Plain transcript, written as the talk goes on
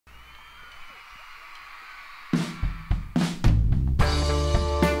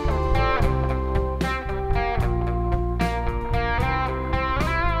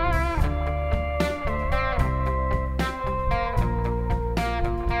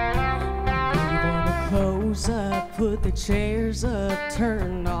the chairs up,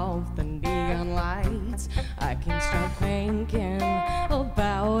 turn off the neon lights. I can't stop thinking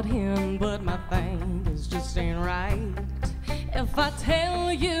about him, but my fingers just ain't right. If I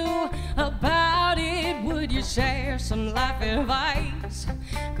tell you about it, would you share some life advice?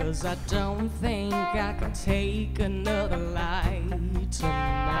 'Cause I don't think I can take another lie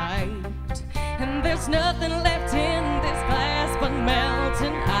tonight. And there's nothing left in this glass but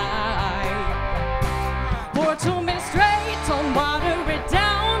melting ice. Pour to me straight, don't water it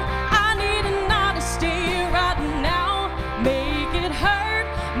down. I need an honesty right now. Make it hurt,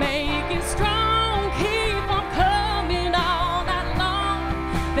 make it strong. Keep on coming all night long.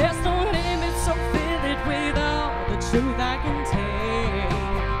 There's no limit, so fill it with all the truth I can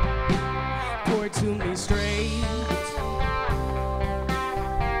take. Pour it to me straight.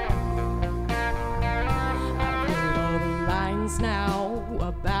 I've heard all the lines now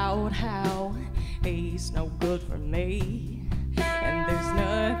about how he's no good for me, and there's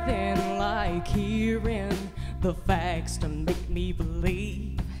nothing like hearing the facts to make me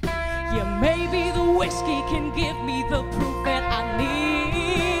believe. Yeah, maybe the whiskey can give me the proof that I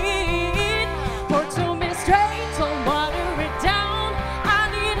need. Pour to me straight, don't water it down. I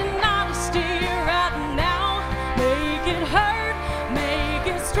need an honesty right now. Make it hurt, make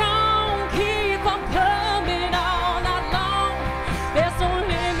it strong. Keep on coming all night long. There's no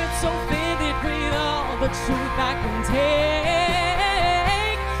limit, so fill it with all the truth I can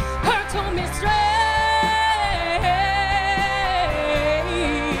take. Hurt to me straight.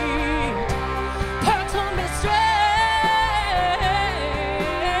 Hurt to me straight.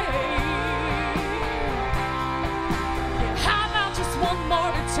 Yeah, how about just one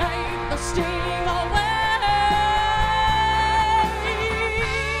more to take the sting away?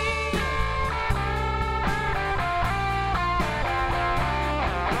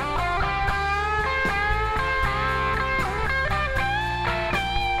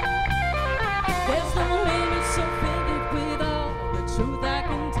 There's no limit, so fill it with all the truth I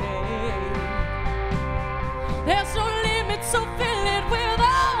can take. There's no limit, so fill it with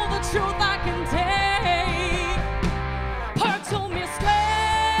all the truth I can take. Hurt to me straight.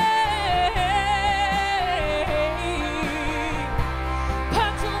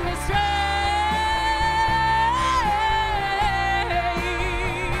 Hurt to me straight.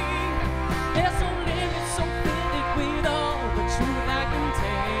 There's no limit, so fill it with all the truth I can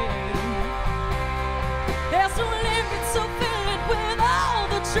take. There's no limit, so fill it with all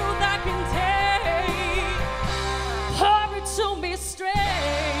the truth I can take. Pour it to me straight.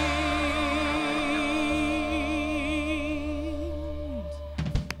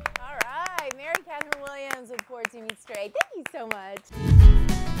 All right, Mary Katherine Williams with Pour It To Me Straight. Thank you so much.